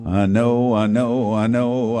I know.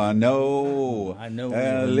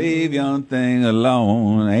 Leave young thing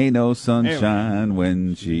alone. Ain't no sunshine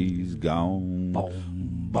when she's gone. Boom,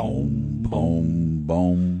 boom, boom,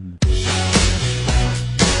 boom.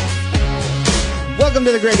 Welcome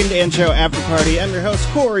to the Greg and Dan Show After Party. I'm your host,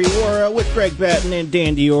 Corey Wara, with Greg Batten and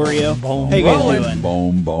Dan Diorio. How you guys doing?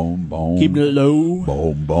 Boom, boom, boom. Keeping it low.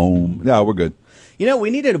 Boom, boom. No, we're good. You know,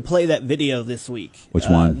 we needed to play that video this week. Which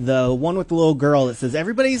one? The one with the little girl that says,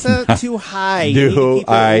 everybody's too high. You need to Dude, keep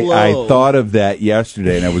it low. I thought of that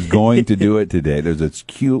yesterday, and I was going to do it today. There's this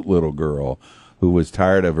cute little girl who was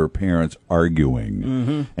tired of her parents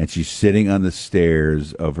arguing, and she's sitting on the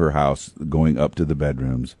stairs of her house going up to the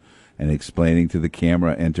bedrooms and explaining to the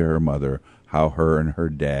camera and to her mother how her and her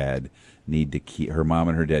dad need to keep, her mom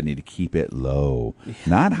and her dad need to keep it low,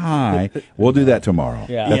 not high. We'll do that tomorrow.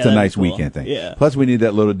 Yeah. That's Yeah, a nice cool. weekend thing. Yeah. Plus, we need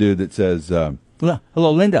that little dude that says, Hello,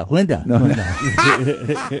 Linda.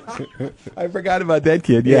 I forgot about that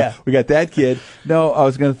kid. Yeah. We got that kid. No, I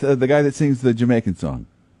was going to, the guy that sings the Jamaican song,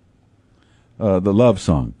 the love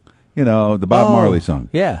song, you know, the Bob Marley song.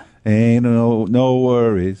 Yeah. Ain't no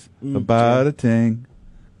worries about a thing,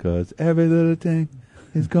 'cause every little thing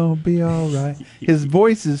is going to be all right. His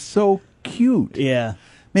voice is so cute. Yeah.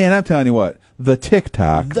 Man, I'm telling you what, the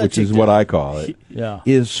TikTok, which is what I call it, Yeah.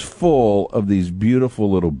 is full of these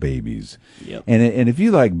beautiful little babies. Yep. And if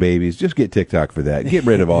you like babies, just get TikTok for that. Get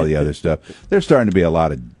rid of all the other stuff. There's starting to be a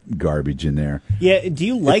lot of garbage in there. Yeah, do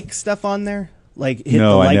you like stuff on there? Like, hit the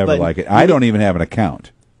No, like I never button? like it. I don't even have an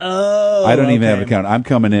account. Oh, I don't even have okay. an account. I'm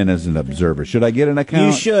coming in as an observer. Should I get an account?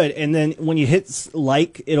 You should, and then when you hit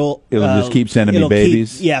like, it'll just keep sending me it'll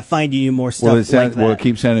babies? find you more stuff Will it, like that. will it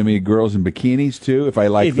keep sending me girls in bikinis too? If I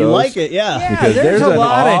like if those, you like it, yeah. because there's there's a an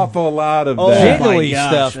lot of awful lot of Oh, that. my Jiggly gosh,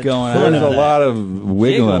 stuff a going ton on. There's of a that. lot of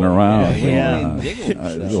wiggling around. Yeah.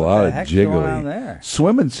 There's a lot What the of heck's going on jiggly. there?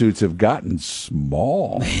 Swimming suits have gotten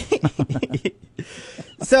small.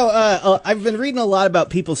 So I've been reading a lot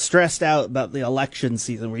about people stressed out about the election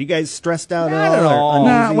season. Were you guys stressed out Not at at all? all. or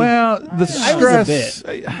Nah, uneasy? well, the I was a stress.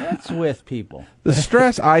 That's with people. The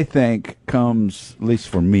stress, I think, comes, at least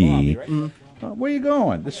for me. Where are you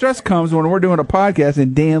going? The stress comes when we're doing a podcast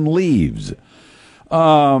and Dan leaves.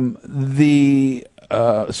 The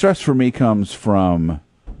stress for me comes from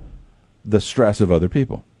the stress of other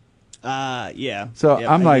people. Yeah. So Yep,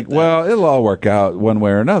 I'm I like, get that. well, it'll all work out one way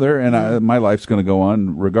or another, and my life's going to go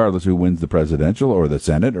on regardless who wins the presidential or the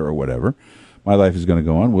Senate or whatever. My life is going to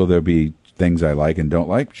go on. Will there be things I like and don't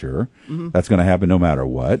like? Sure. That's going to happen no matter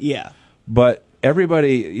what. Yeah. But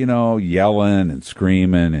everybody, you know, yelling and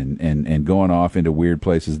screaming and going off into weird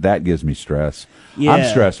places, that gives me stress. Yeah. I'm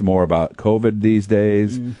stressed more about COVID these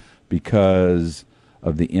days because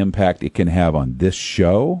of the impact it can have on this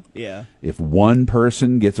show. Yeah. If one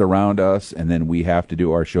person gets around us and then we have to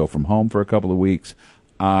do our show from home for a couple of weeks,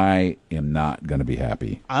 I am not going to be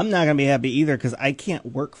happy. I'm not going to be happy either because I can't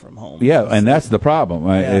work from home. Yeah, and that's the problem.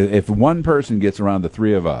 Yeah. If one person gets around the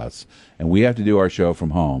three of us and we have to do our show from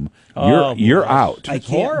home, Oh, you're boy. out. I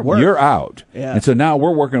can't work. You're out. Yeah. And so now we're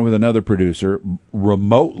working with another producer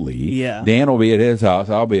remotely. Yeah. Dan will be at his house.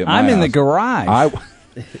 I'll be at my I'm in the house. garage.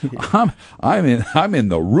 I'm in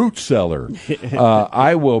the root cellar.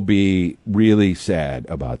 I will be really sad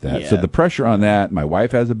about that. So Yeah. the pressure on that. My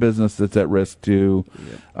wife has a business that's at risk too.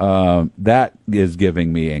 That is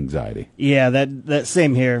giving me anxiety. Yeah, that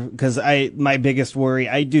same here because my biggest worry,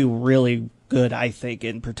 I do really good, I think,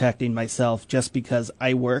 in protecting myself just because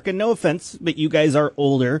I work. And no offense, but you guys are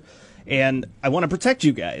older, and I want to protect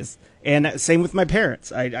you guys. And same with my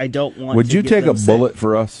parents. I don't want. Would to you get take a them sick. bullet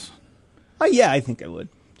for us? Oh yeah, I think I would.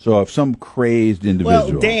 So if some crazed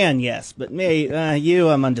individual. Well, Dan, yes, but me, you,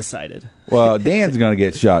 I'm undecided. Well, Dan's going to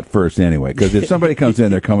get shot first anyway, because if somebody comes in,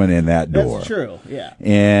 they're coming in that door. That's true. Yeah.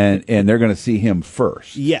 And they're going to see him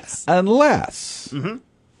first. Yes. Unless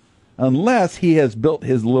he has built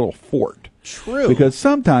his little fort. True. Because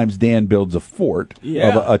sometimes Dan builds a fort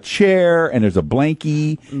Yeah. of a chair and there's a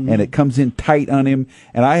blankie and it comes in tight on him.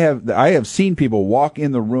 And I have seen people walk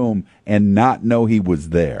in the room and not know he was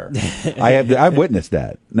there. I've witnessed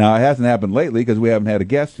that. Now it hasn't happened lately because we haven't had a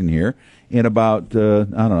guest in here in about I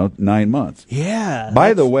don't know 9 months. Yeah.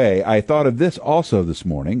 By the way, I thought of this also this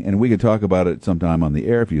morning, and we could talk about it sometime on the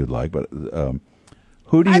air if you'd like. But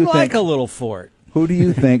who do you I'd think? like a little fort. Who do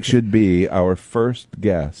you think should be our first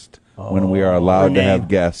guest when we are allowed to Renee have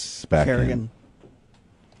guests back Kerrigan. in?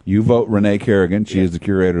 You vote Renee Kerrigan. She is the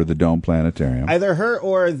curator of the Dome Planetarium. Either her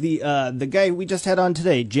or the guy we just had on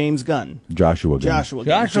today, James Gunn. Joshua Gunn. Joshua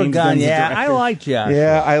Joshua James Gunn, Gunn's the yeah, I director. like Joshua.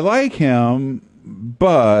 Yeah, I like him,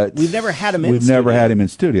 but We've never had him in We've never studio. had him in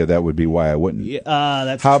studio. That would be why I wouldn't. Yeah,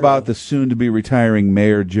 that's How true. about the soon-to-be retiring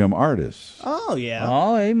Mayor Jim Artis? Oh, yeah.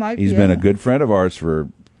 Oh, he might. He's been a good friend of ours for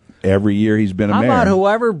every year he's been a How mayor. about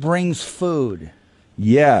whoever brings food?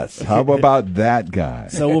 Yes. How about that guy?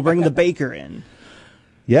 So we'll bring the baker in.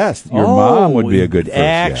 Yes, your mom would be a good first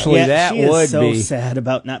actually, guest. that she would is so be. sad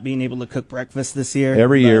about not being able to cook breakfast this year.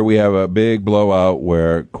 Every but- year we have a big blowout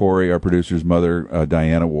where Corey, our producer's mother,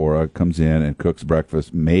 Diana Wara, comes in and cooks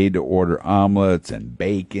breakfast, made-to-order omelets and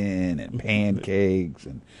bacon and pancakes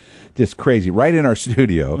and just crazy, right in our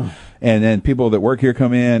studio. And then people that work here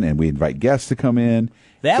come in, and we invite guests to come in.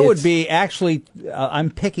 That would It's- be actually.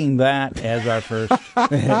 I'm picking that as our first.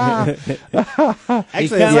 Actually,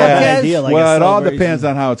 that's Yeah. not an Yeah. idea. Like well, a it all celebration. depends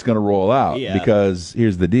on how it's going to roll out. Yeah. Because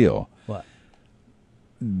here's the deal. What?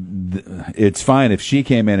 It's fine if she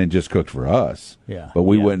came in and just cooked for us. Yeah. But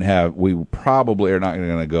we Yeah. wouldn't have. We probably are not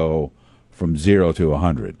going to go from 0 to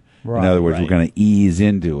 100. Right, in other words, right. we're going to ease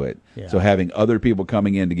into it. Yeah. So having other people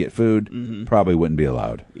coming in to get food probably wouldn't be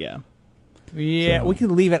allowed. Yeah. Yeah, So- we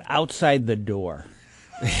could leave it outside the door.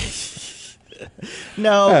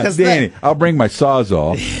 No, because Danny, I'll bring my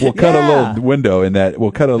sawzall. We'll cut a Yeah. little window in that.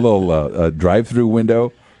 We'll cut a little drive-through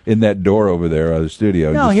window in that door over there of the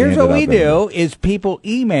studio. No, Just here's stand what it we up in there. do: is people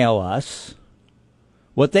email us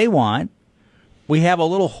what they want. We have a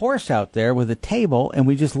little horse out there with a table, and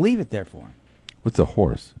we just leave it there for them. What's a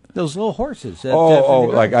horse? Those little horses.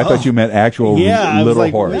 Like I thought you meant actual Yeah, I was little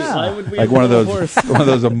like, horse. wait, why would we Like have one of a those horse? one of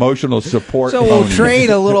those emotional support. So we'll ponies. train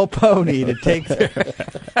a little pony to take their.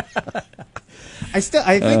 I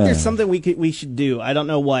think there's something we should do. I don't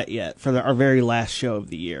know what yet for our very last show of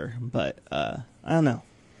the year, but I don't know.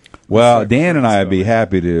 Well, Dan and I would be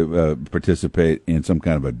happy to participate in some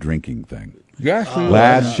kind of a drinking thing. Yes,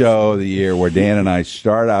 Last show of the year where Dan and I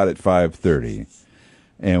start out at 5:30,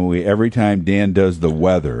 and we every time Dan does the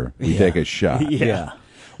weather, we take a shot. Yeah.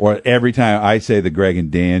 Or every time I say the Greg and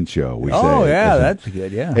Dan show, we say. Oh yeah, that's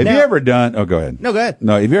good. Yeah. Have you Now- ever done? Oh, go ahead. No, go ahead.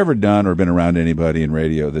 No, have you ever done or been around anybody in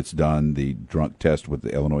radio that's done the drunk test with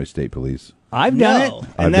the Illinois State Police? I've done No. it.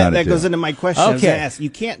 I've And done it that goes too. into my question. I was Okay. gonna ask, you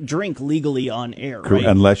can't drink legally on air, Cor- right?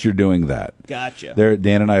 Unless you're doing that. Gotcha.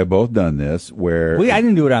 Dan and I have both done this where. I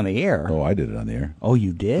didn't do it on the air. Oh, I did it on the air. Oh,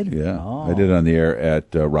 you did? Yeah, Oh. I did it on the air at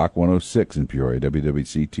Rock 106 in Peoria,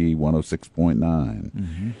 WWCT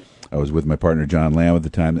 106.9. I was with my partner John Lamb at the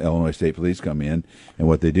time. The Illinois State Police come in, and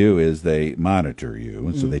what they do is they monitor you.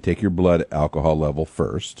 And so they take your blood alcohol level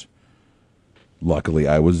first. Luckily,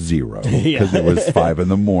 I was 0 because it was 5 in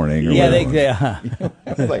the morning. Or Yeah, whatever.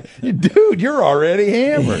 I was like, dude, you're already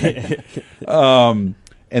hammered.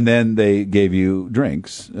 And then they gave you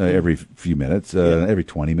drinks every few minutes, every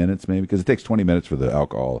 20 minutes maybe, because it takes 20 minutes for the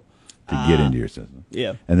alcohol to get into your system.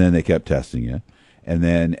 Yeah. And then they kept testing you. And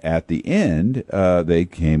then at the end, they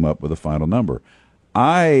came up with a final number.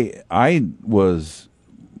 I was,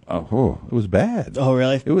 it was bad. Oh,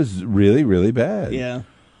 really? It was really, really bad. Yeah.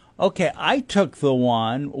 Okay, I took the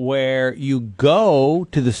one where you go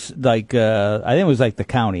to the I think it was like the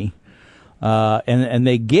county, and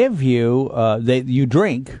they give you you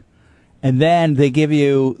drink, and then they give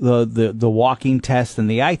you the walking test and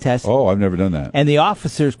the eye test, Oh, I've never done that. and the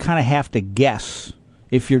officers kind of have to guess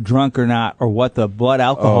if you're drunk or not, or what the blood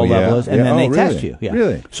alcohol Oh, yeah. level is, and Yeah. then Oh, they test really? you. Yeah.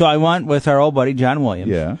 Really? So I went with our old buddy John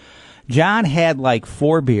Williams. Yeah. John had like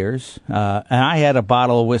 4 beers, and I had a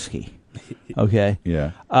bottle of whiskey. Okay.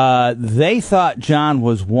 Yeah. They thought John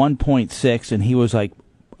was 1.6 and he was like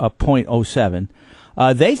a 0.07.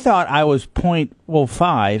 They thought I was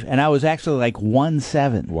 0.05 and I was actually like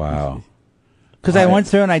 1.7. Wow. Because I went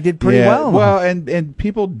through and I did pretty Yeah, well. Well, and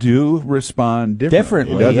people do respond differently.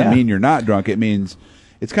 Differently, It doesn't yeah. mean you're not drunk. It means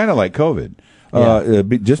it's kind of like COVID. Yeah.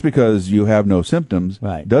 Just because you have no symptoms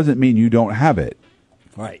Right. doesn't mean you don't have it.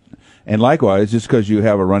 Right. And likewise, just because you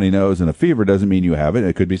have a runny nose and a fever doesn't mean you have it.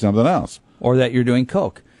 It could be something else. Or that you're doing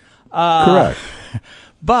coke. Correct.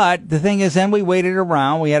 But the thing is, then we waited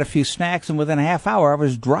around. We had a few snacks, and within a half hour, I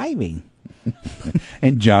was driving.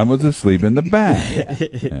 And John was asleep in the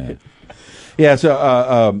back. Yeah,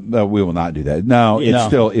 so we will not do that. No, it's No.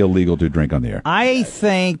 still illegal to drink on the air. I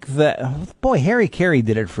think that, boy, Harry Carey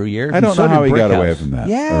did it for years. I and don't so know how did he got away Brickhouse. from that.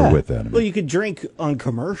 Yeah. Or with that. I mean. Well, you could drink on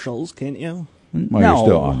commercials, can't you? Well, No. you're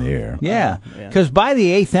still on the air. Yeah, yeah. because by the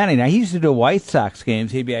 8th inning, now he used to do White Sox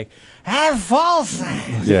games. He'd be like, "Have false."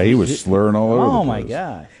 Yeah, he was slurring all over. Oh the my place.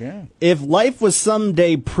 gosh! Yeah. If life was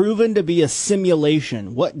someday proven to be a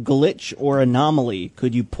simulation, what glitch or anomaly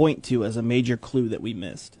could you point to as a major clue that we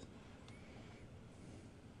missed?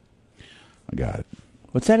 I got it.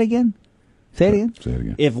 What's that again? Say it again. Say it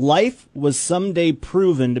again. If life was someday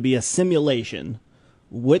proven to be a simulation,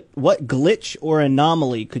 What glitch or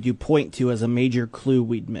anomaly could you point to as a major clue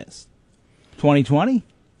we'd missed? 2020?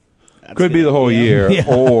 Could be the whole year,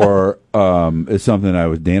 Yeah. or it's something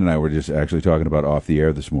Dan and I were just actually talking about off the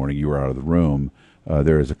air this morning. You were out of the room.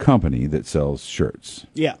 There is a company that sells shirts,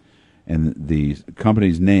 Yeah. and the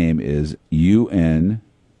company's name is UNTUCK.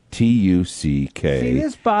 See,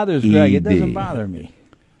 this bothers Greg. It doesn't bother me.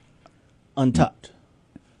 Untucked.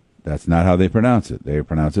 That's not how they pronounce it. They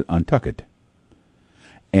pronounce it Untucked.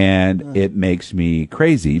 And it makes me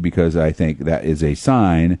crazy because I think that is a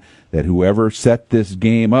sign that whoever set this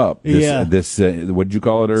game up, this what did you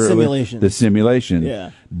call it earlier? Simulation. The simulation,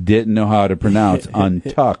 Yeah. didn't know how to pronounce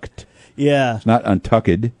Untucked. Yeah. It's not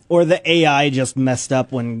Untucked. Or the AI just messed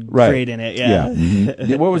up when creating it. Yeah.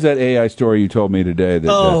 Mhm. What was that AI story you told me today? That,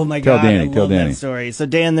 Oh my tell God, Danny, I tell love Danny. that story. So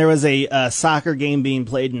Dan, there was a soccer game being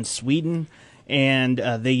played in Sweden, and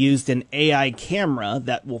they used an AI camera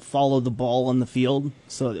that will follow the ball on the field,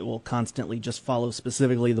 so it will constantly just follow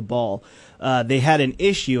specifically the ball. They had an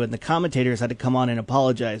issue, and the commentators had to come on and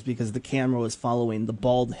apologize because the camera was following the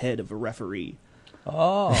bald head of a referee.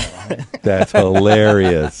 Oh. That's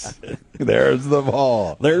hilarious. There's the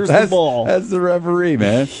ball. The ball. That's the referee,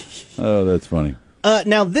 man. Oh, that's funny.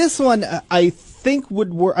 Now this one, I think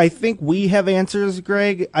would work. I think we have answers,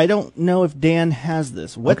 Greg. I don't know if Dan has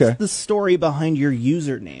this. What's Okay. the story behind your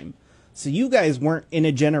username? So you guys weren't in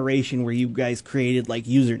a generation where you guys created like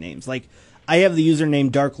usernames. Like I have the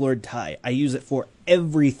username Dark Lord Ty. I use it for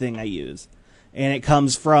everything I use, and it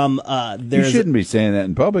comes from You there's. shouldn't be saying that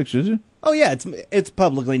in public, should you? Oh yeah, it's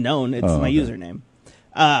publicly known. It's my okay. username.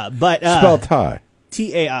 But Spell Ty.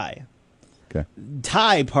 TAI. Okay.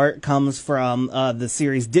 Ty part comes from the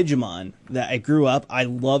series Digimon that I grew up. I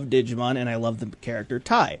love Digimon and I love the character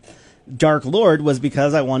Ty. Dark Lord was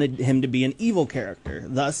because I wanted him to be an evil character.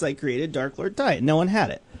 Thus, I created Dark Lord Ty. No one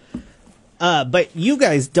had it. But you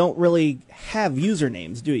guys don't really have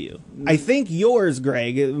usernames, do you? I think yours,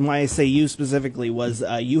 Greg, when I say you specifically, was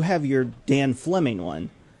you have your Dan Fleming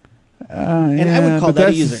one. And I would call that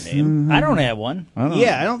a username. I don't have one. I don't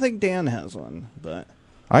Yeah, I don't think Dan has one, but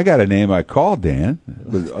I got a name I call Dan.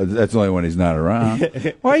 But that's only when he's not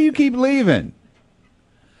around. Why you keep leaving?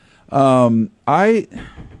 I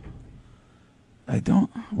don't.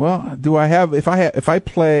 Well, do I have? If I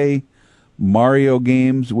play Mario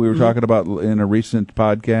games, we were talking about in a recent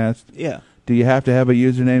podcast. yeah. Do you have to have a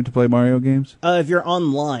username to play Mario games? If you're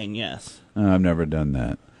online, yes. I've never done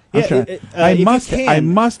that. Yeah, I'm trying- if I you must. can- I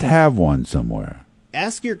must have one somewhere.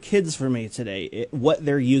 Ask your kids for me today what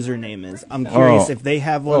their username is. I'm curious if they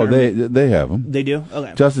have one. Oh, or they have them. they do?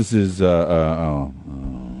 Okay. Justice is. Oh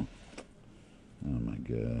my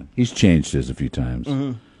God, he's changed his a few times.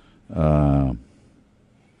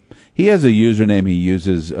 He has a username he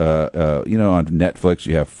uses. On Netflix,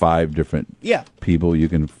 you have 5 different Yeah. people you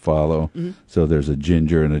can follow. So there's a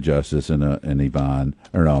Ginger and a Justice and an Yvonne,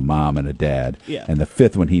 or no, a mom and a dad. Yeah. And the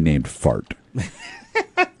 5th one he named Fart.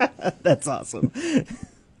 That's awesome.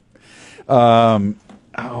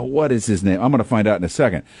 What is his name? I'm going to find out in a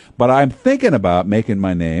second. But I'm thinking about making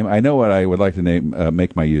my name. I know what I would like to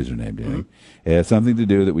make my username, Danny. It has something to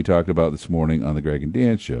do that we talked about this morning on the Greg and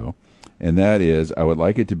Dan show, and that is I would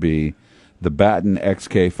like it to be the Batten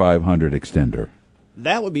XK500 extender.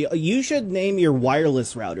 That would be. You should name your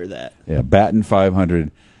wireless router that. Yeah, Batten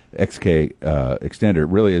 500 XK extender. It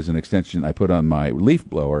really is an extension I put on my leaf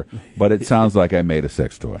blower, but it sounds like I made a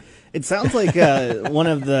sex toy. It sounds like one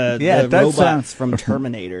of the, Yeah, the it does robots from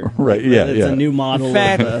Terminator. Right, yeah, It's yeah. a new model. In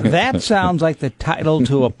fact, of, that sounds like the title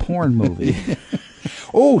to a porn movie.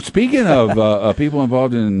 Oh, speaking of people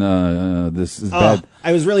involved in this is bad.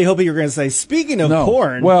 I was really hoping you were going to say, speaking of No.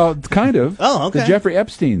 porn. Well, kind of. Oh, okay. The Jeffrey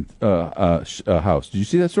Epstein house. Did you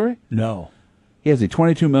see that story? No. He has a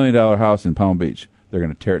 $22 million house in Palm Beach. They're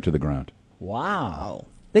going to tear it to the ground. Wow.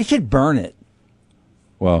 They should burn it.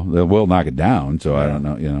 Well, they will knock it down, so I don't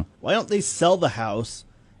know, Why don't they sell the house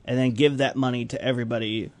and then give that money to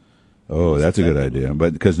everybody? Oh, that's a good idea.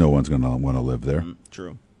 But because no one's going to want to live there.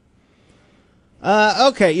 True.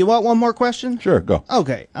 Okay, you want one more question? Sure, go.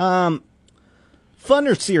 Okay. Fun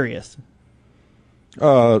or serious?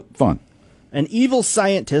 Fun. An evil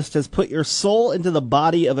scientist has put your soul into the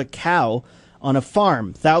body of a cow on a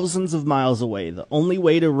farm thousands of miles away. The only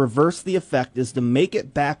way to reverse the effect is to make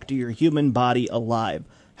it back to your human body alive.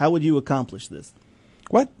 How would you accomplish this?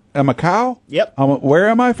 What? I'm a cow? Yep. Where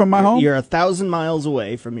am I from my home? You're 1,000 miles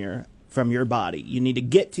away from your body. You need to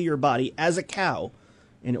get to your body as a cow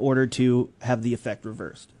in order to have the effect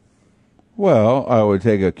reversed. Well, I would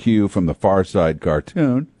take a cue from the Far Side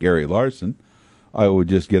cartoon, Gary Larson. I would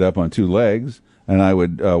just get up on 2 legs, and I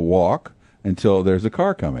would walk until there's a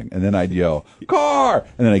car coming, and then I'd yell, "Car!"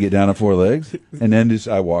 and then I get down on 4 legs, and then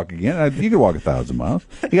I walk again. You can walk 1,000 miles.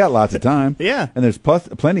 You got lots of time. Yeah. And there's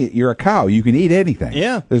plenty. You're a cow. You can eat anything.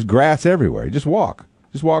 Yeah. There's grass everywhere. Just walk.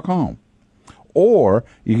 Just walk home. Or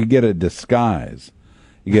you could get a disguise.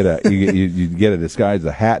 You get a disguise,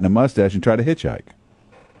 a hat and a mustache, and try to hitchhike.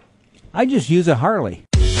 I just use a Harley.